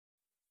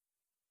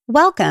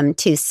Welcome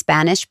to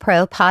Spanish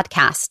Pro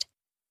Podcast.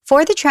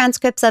 For the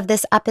transcripts of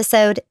this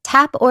episode,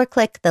 tap or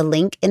click the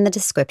link in the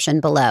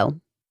description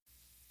below.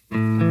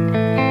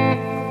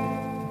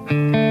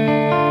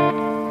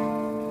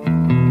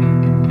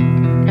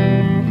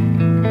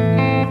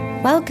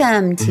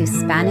 Welcome to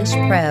Spanish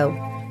Pro.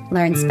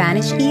 Learn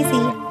Spanish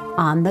easy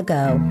on the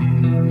go.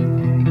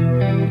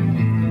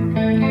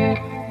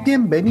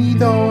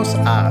 Bienvenidos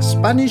a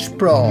Spanish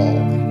Pro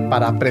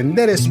para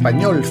aprender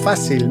español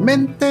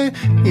fácilmente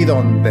y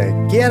donde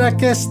quiera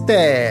que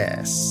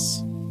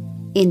estés.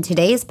 In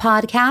today's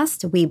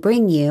podcast, we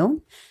bring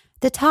you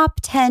the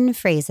top 10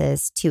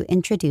 phrases to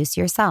introduce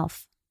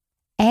yourself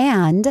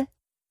and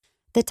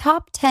the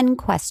top 10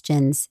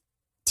 questions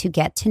to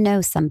get to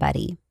know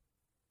somebody.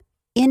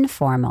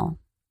 Informal.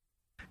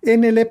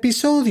 En el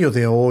episodio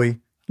de hoy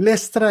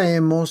les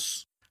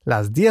traemos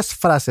las 10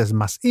 frases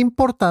más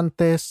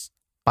importantes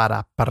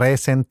para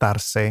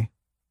presentarse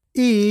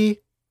y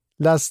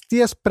las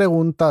 10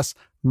 preguntas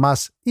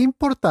más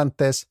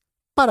importantes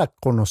para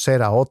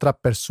conocer a otra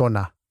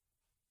persona.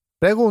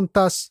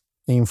 Preguntas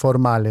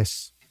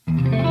informales.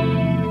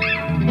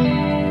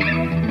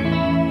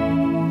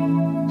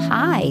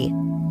 Hi,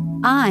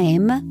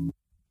 I'm.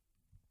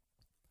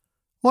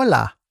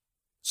 Hola,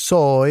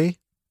 soy.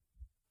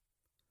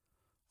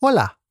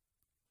 Hola,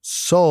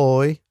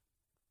 soy.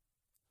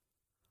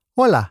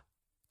 Hola,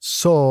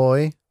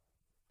 soy.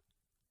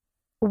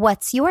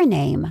 What's your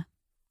name?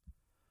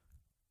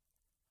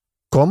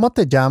 ¿Cómo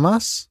te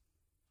llamas?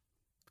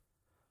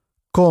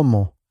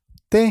 ¿Cómo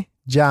te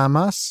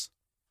llamas?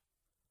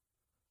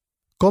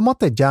 ¿Cómo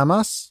te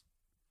llamas?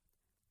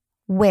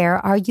 Where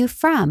are you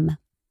from?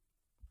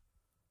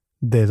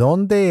 ¿De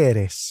dónde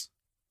eres?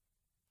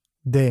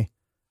 ¿De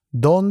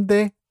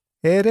dónde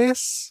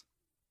eres?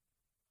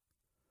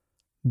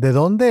 ¿De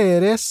dónde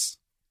eres?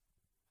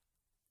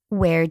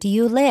 Where do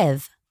you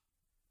live?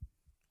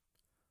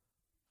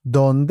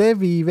 ¿Dónde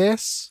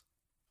vives?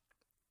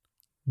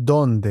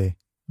 ¿Dónde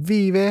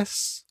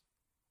vives?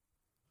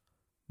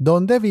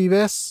 ¿Dónde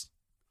vives?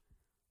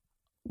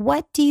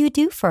 What do you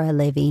do for a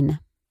living?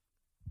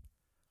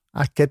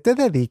 ¿A qué te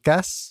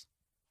dedicas?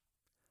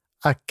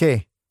 ¿A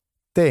qué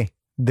te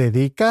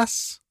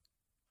dedicas?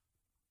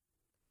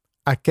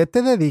 ¿A qué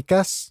te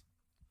dedicas?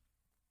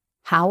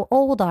 How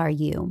old are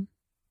you?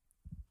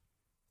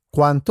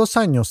 ¿Cuántos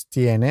años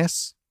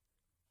tienes?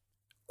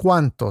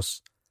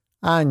 ¿Cuántos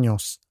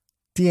años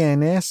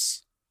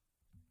tienes?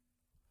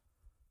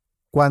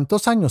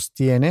 ¿Cuántos años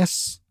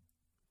tienes?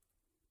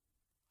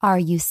 Are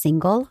you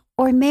single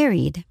or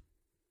married?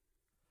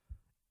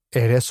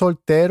 ¿Eres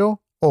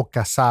soltero o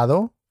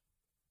casado?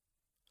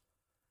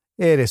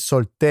 ¿Eres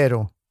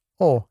soltero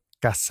o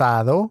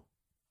casado?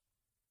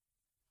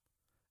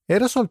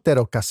 ¿Eres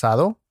soltero o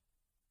casado?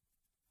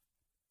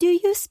 Do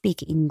you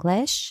speak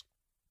English?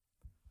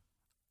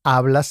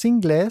 ¿Hablas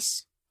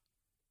inglés?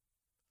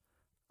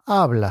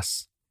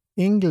 ¿Hablas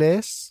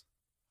inglés?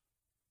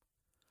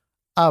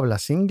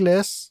 ¿Hablas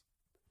inglés?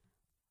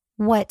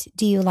 What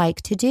do you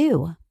like to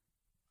do?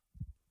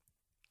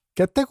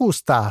 ¿Qué te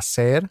gusta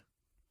hacer?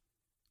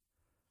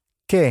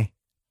 ¿Qué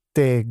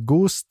te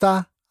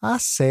gusta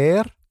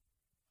hacer?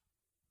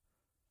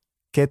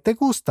 ¿Qué te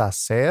gusta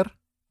hacer?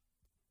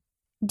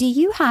 Do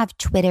you have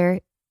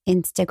Twitter,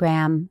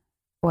 Instagram,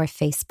 or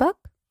Facebook?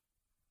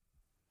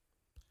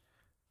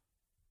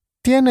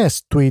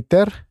 ¿Tienes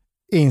Twitter,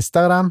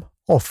 Instagram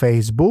o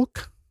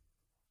Facebook?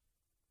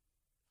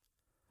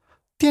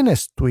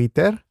 ¿Tienes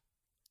Twitter,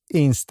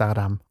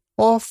 Instagram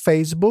o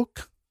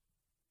Facebook?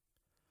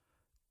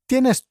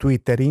 ¿Tienes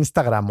Twitter,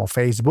 Instagram o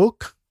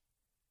Facebook?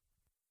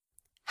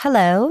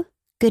 Hello,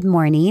 good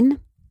morning.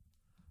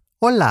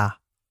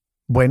 Hola,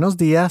 buenos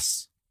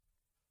días.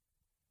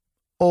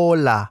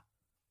 Hola,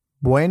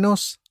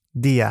 buenos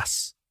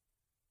días.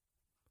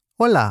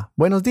 Hola,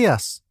 buenos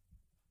días.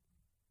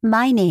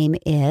 My name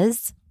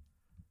is.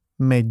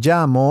 Me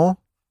llamo.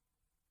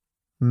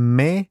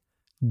 Me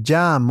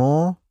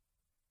llamo.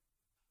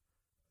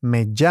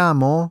 Me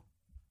llamo.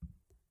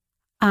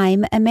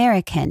 I'm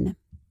American.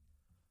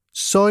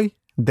 Soy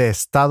de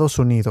Estados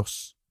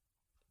Unidos.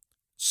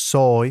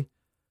 Soy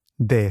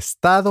de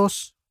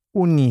Estados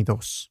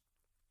Unidos.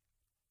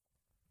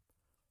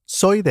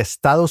 Soy de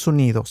Estados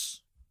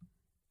Unidos.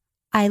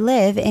 I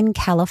live in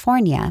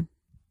California.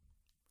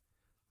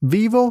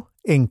 Vivo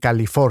en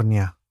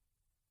California.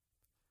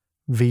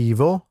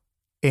 Vivo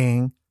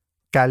en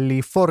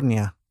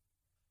California.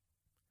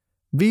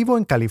 Vivo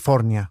en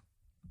California.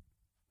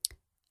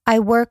 I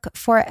work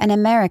for an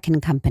American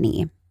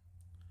company.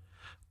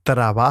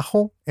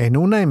 Trabajo en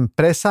una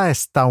empresa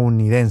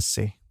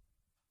estadounidense.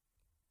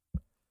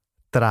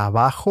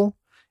 Trabajo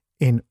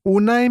en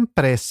una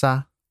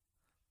empresa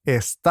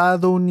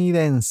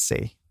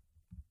estadounidense.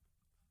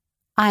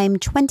 I'm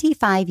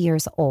 25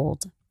 years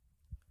old.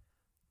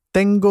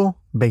 Tengo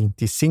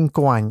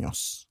 25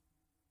 años.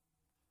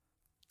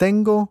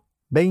 Tengo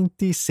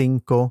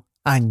 25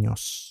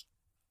 años.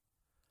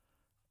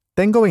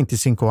 Tengo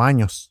 25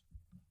 años.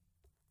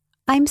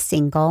 I'm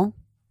single.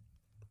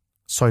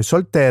 Soy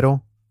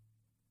soltero.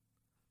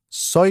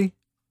 Soy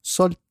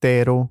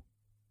soltero.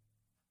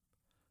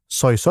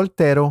 Soy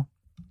soltero.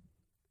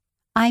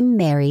 I'm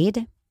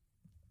married.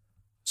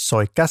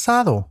 Soy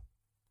casado.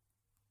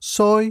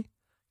 Soy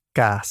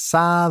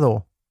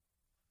casado.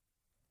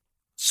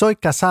 Soy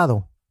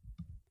casado.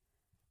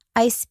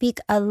 I speak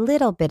a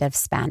little bit of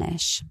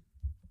Spanish.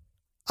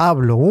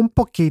 Hablo un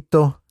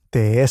poquito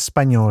de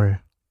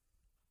español.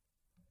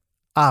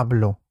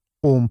 Hablo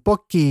un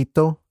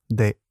poquito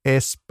de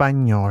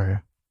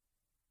español.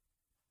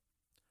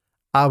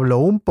 Hablo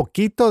un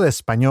poquito de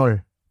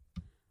español.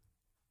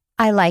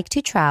 I like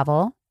to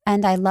travel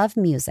and I love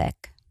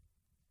music.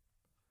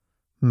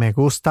 Me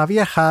gusta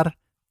viajar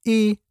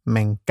y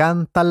me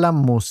encanta la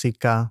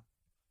música.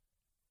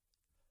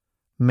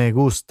 Me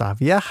gusta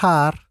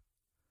viajar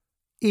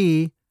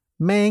y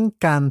me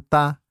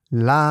encanta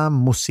la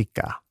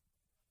música.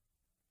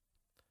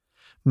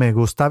 Me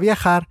gusta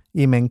viajar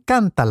y me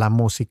encanta la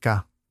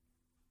música.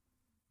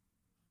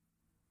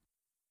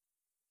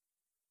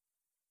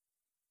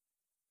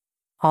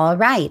 All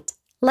right,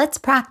 let's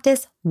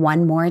practice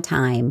one more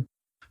time.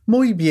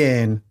 Muy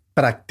bien,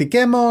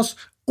 practiquemos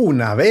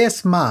una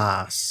vez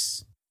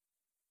más.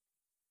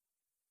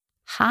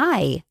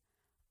 Hi,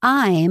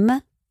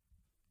 I'm.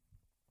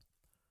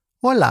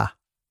 Hola,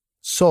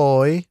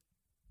 soy.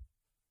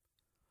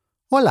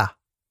 Hola,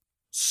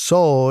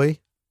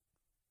 soy.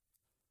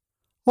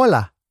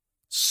 Hola,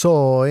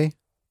 soy.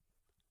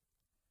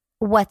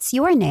 What's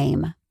your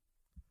name?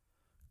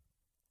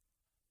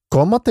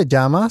 ¿Cómo te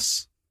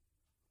llamas?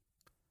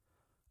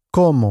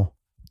 ¿Cómo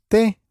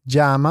te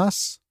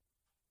llamas?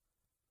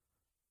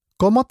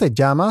 ¿Cómo te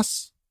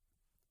llamas?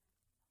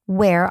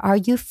 Where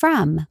are you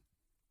from?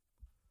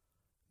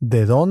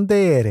 ¿De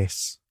dónde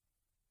eres?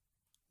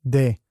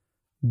 ¿De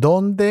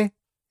dónde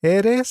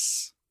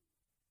eres?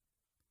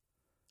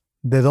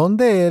 ¿De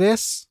dónde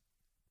eres?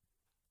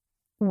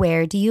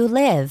 Where do you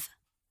live?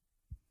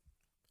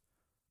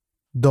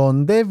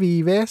 ¿Dónde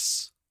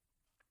vives?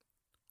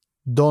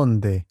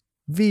 ¿Dónde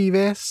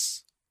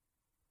vives?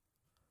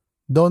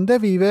 ¿Dónde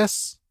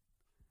vives?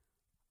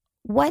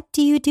 What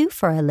do you do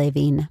for a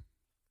living?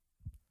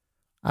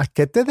 ¿A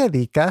qué te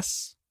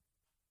dedicas?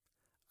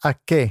 ¿A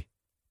qué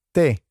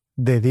te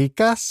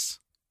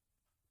dedicas?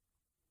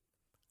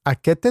 ¿A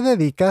qué te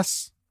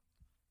dedicas?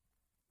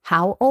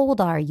 How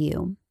old are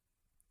you?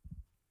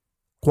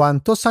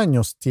 ¿Cuántos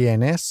años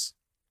tienes?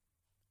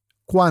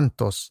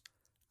 ¿Cuántos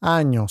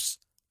años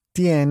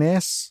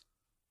tienes?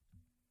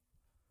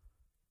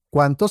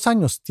 ¿Cuántos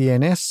años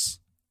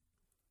tienes?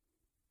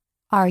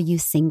 Are you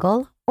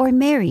single or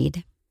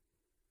married?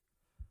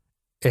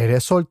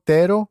 ¿Eres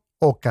soltero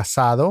o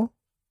casado?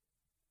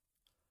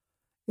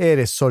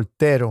 ¿Eres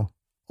soltero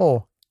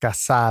o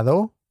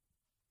casado?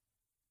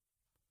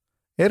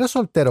 ¿Eres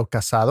soltero o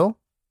casado?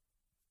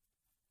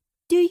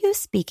 Do you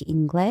speak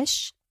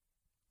English?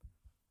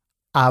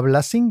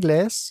 ¿Hablas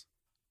inglés?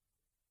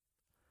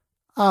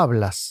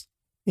 ¿Hablas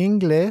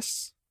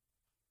inglés?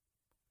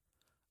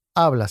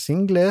 ¿Hablas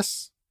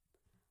inglés?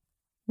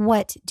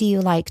 What do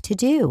you like to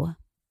do?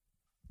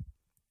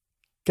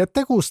 ¿Qué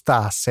te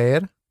gusta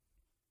hacer?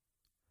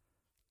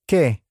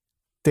 ¿Qué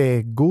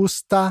te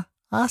gusta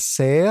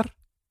hacer?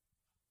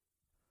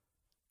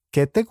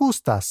 ¿Qué te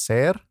gusta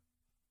hacer?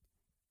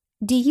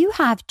 Do you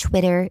have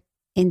Twitter,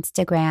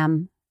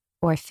 Instagram,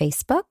 or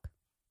Facebook?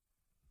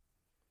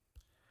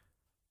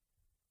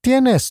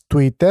 ¿Tienes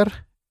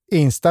Twitter,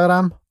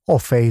 Instagram o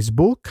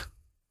Facebook?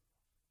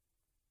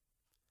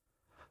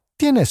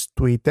 ¿Tienes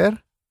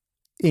Twitter,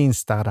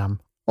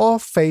 Instagram o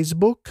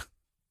Facebook?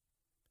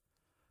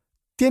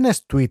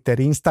 ¿Tienes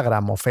Twitter,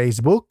 Instagram o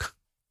Facebook?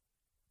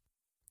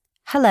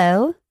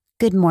 Hello,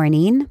 good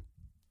morning.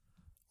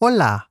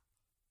 Hola,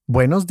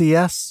 buenos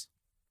días.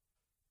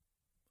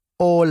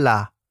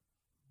 Hola,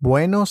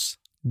 buenos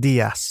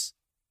días.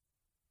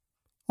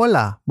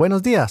 Hola,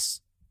 buenos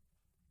días.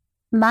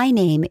 My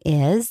name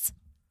is.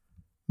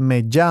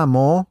 Me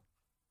llamo.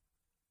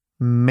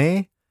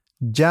 Me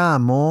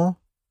llamo.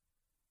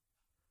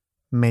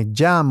 Me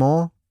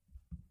llamo.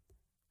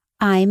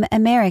 I'm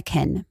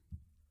American.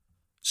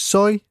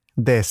 Soy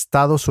de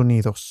Estados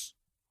Unidos.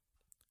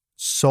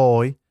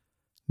 Soy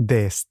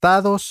de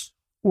Estados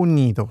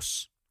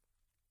Unidos.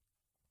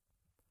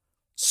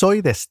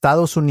 Soy de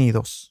Estados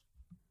Unidos.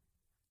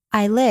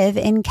 I live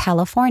in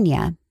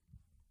California.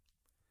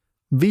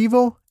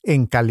 Vivo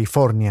en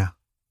California.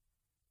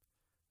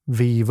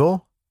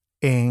 Vivo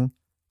en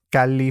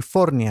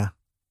California.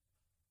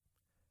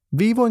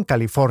 Vivo en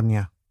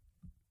California.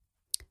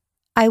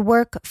 I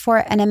work for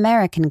an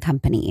American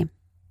company.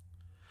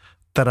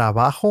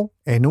 Trabajo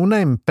en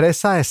una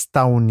empresa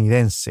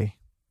estadounidense.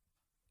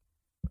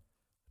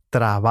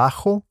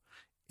 Trabajo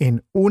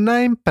en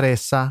una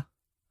empresa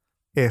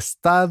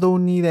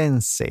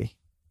estadounidense.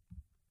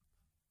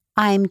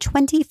 I'm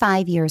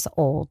 25 years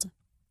old.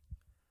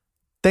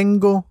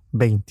 Tengo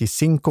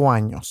 25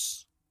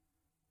 años.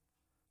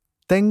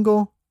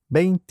 Tengo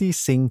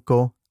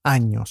 25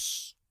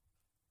 años.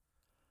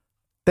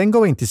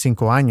 Tengo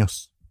 25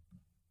 años.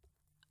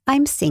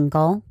 I'm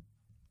single.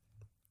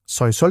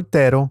 Soy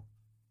soltero.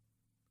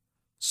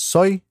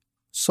 Soy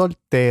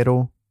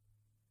soltero.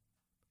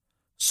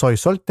 Soy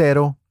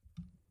soltero.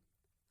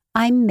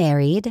 I'm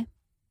married.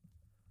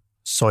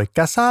 Soy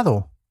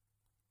casado.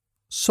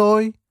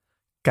 Soy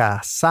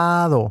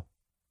casado.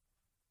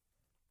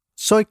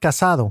 Soy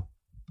casado.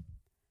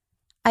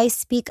 I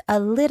speak a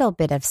little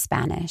bit of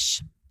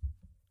Spanish.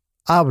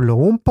 Hablo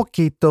un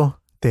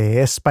poquito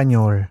de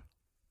español.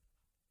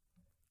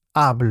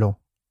 Hablo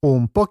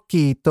un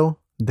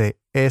poquito de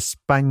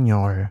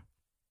español.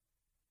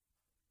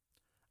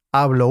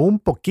 Hablo un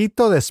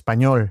poquito de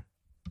español.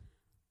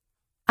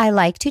 I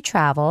like to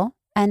travel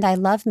and I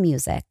love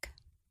music.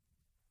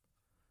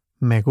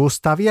 Me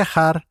gusta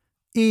viajar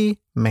y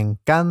me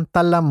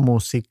encanta la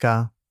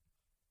música.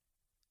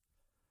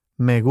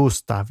 Me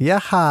gusta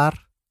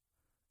viajar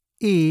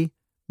y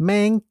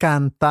me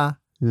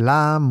encanta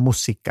la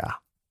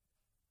música.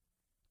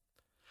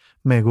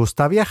 Me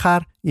gusta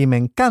viajar y me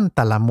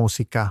encanta la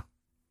música.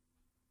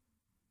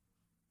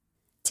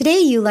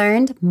 Today you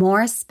learned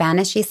more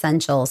Spanish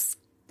essentials.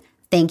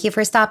 Thank you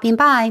for stopping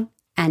by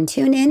and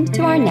tune in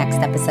to our next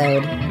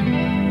episode.